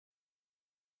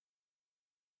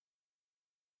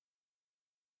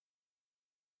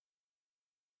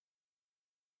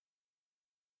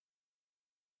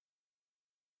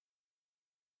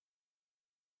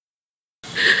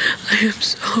am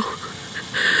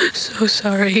so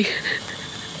sorry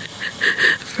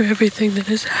for everything that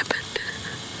has happened.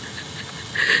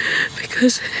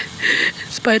 Because in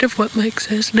spite of what Mike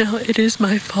says now, it is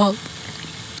my fault.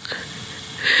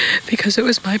 Because it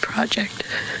was my project.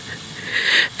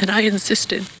 And I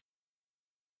insisted.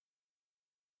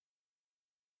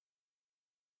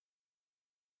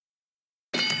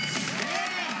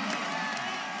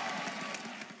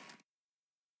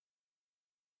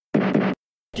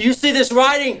 Do you see this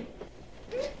writing?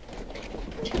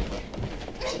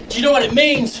 Do you know what it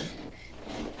means?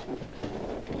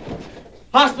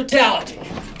 Hospitality.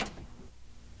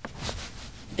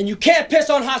 And you can't piss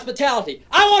on hospitality.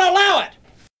 I won't allow it!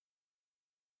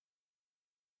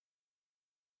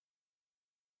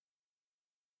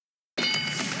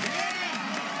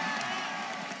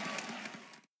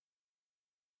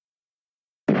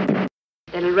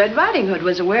 Little Red Riding Hood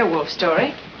was a werewolf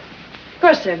story. Of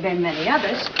course, there have been many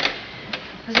others.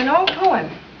 There's an old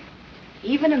poem.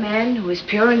 Even a man who is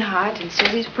pure in heart and says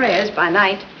his prayers by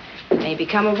night may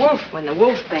become a wolf when the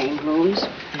wolfbane blooms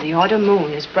and the autumn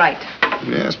moon is bright.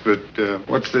 Yes, but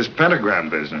what's this pentagram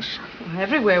business? Well,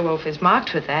 every werewolf is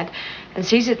marked with that and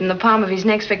sees it in the palm of his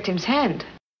next victim's hand.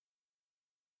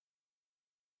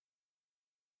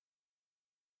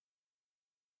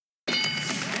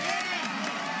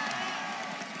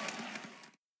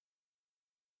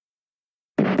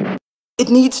 It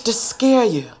needs to scare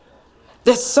you.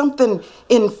 There's something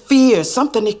in fear,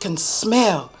 something it can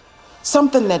smell,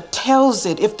 something that tells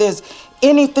it if there's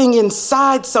anything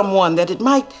inside someone that it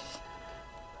might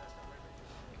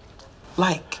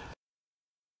like.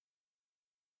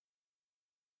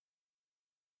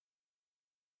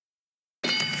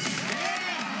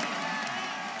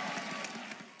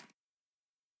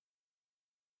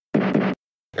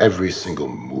 Every single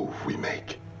move we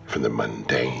make, from the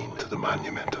mundane to the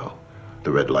monumental,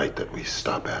 the red light that we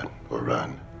stop at or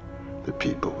run, the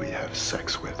people we have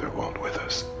sex with or won't with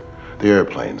us, the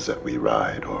airplanes that we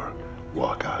ride or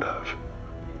walk out of.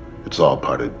 It's all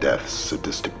part of death's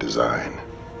sadistic design,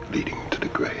 leading to the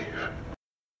grave.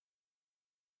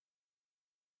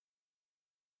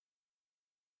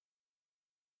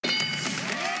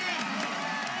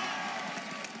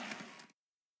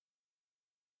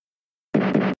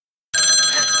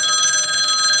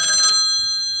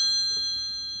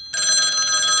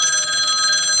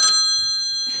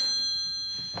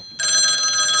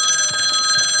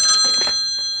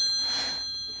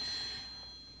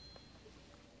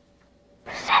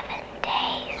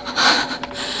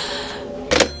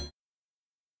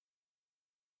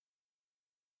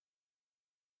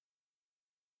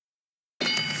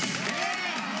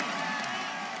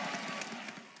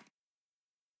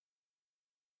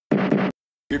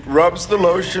 It rubs the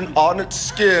lotion on its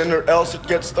skin or else it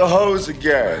gets the hose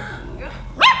again.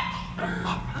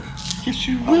 Yes,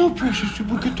 you will, precious. You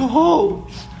will get the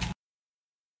hose.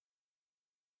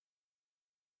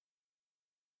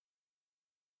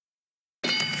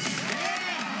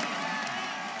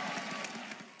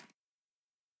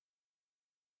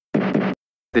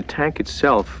 The tank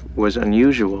itself was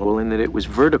unusual in that it was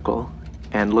vertical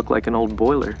and looked like an old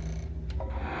boiler.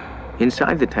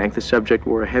 Inside the tank, the subject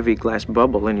wore a heavy glass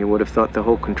bubble, and you would have thought the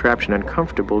whole contraption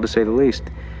uncomfortable, to say the least.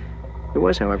 It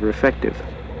was, however, effective.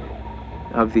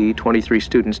 Of the 23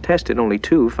 students tested, only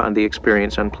 2 found the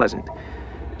experience unpleasant.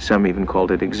 Some even called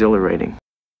it exhilarating.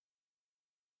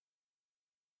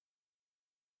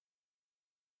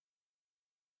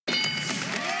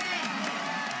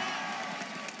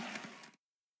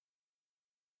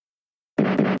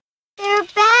 They're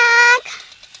back!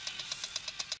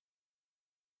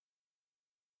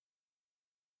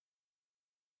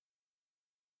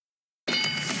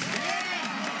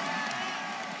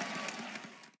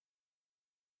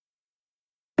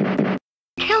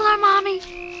 Kill her, Mommy!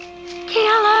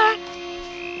 Kill her!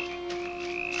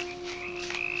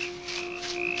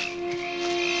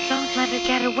 Don't let her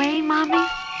get away, Mommy.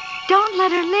 Don't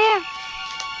let her live.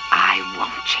 I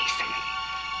won't, Jason.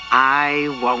 I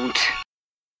won't.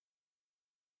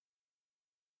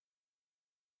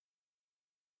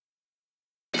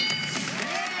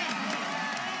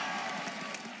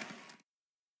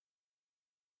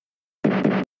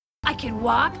 I can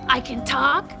walk, I can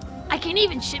talk, I can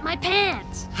even shit my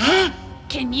pants. Huh?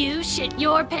 Can you shit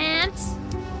your pants?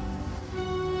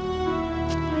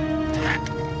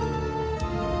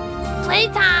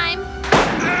 Playtime!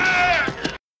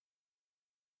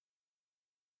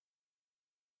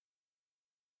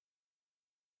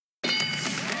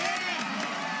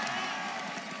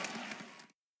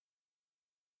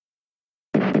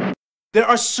 There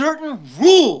are certain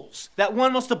rules that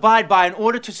one must abide by in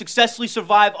order to successfully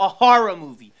survive a horror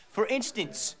movie. For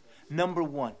instance, number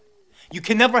 1, you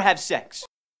can never have sex.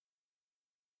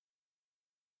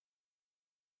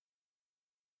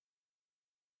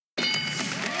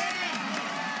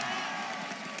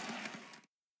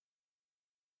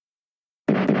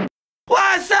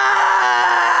 What's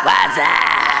up? What's up?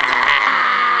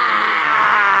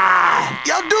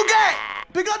 Yo, Duque,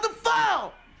 pick up the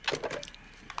phone.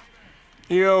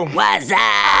 Yo. What's up?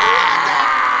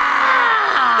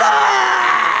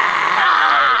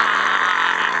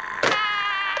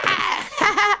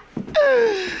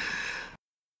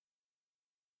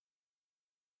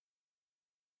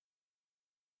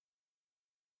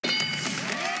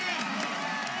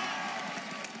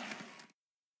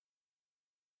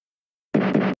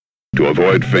 To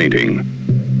avoid fainting,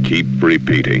 keep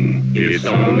repeating. It's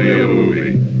only a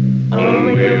movie.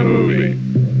 Only a movie.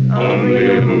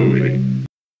 Only a movie.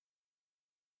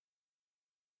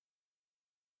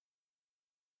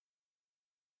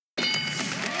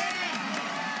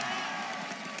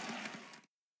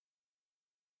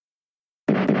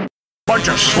 Bunch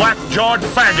of slack-jawed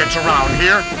faggots around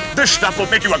here. This stuff will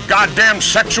make you a goddamn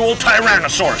sexual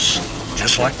tyrannosaurus.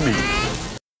 Just like me.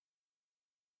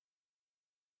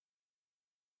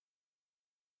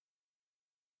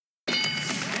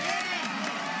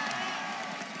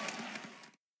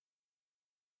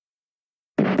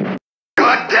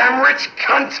 Goddamn rich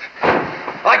cunt!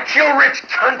 I kill rich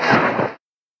cunts!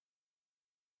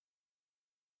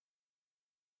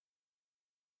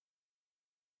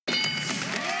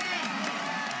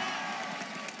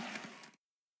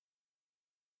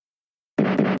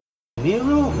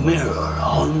 Mirror, mirror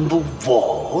on the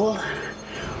wall,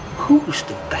 who's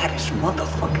the baddest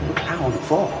motherfucking clown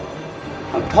of all?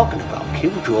 I'm talking about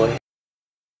Killjoy.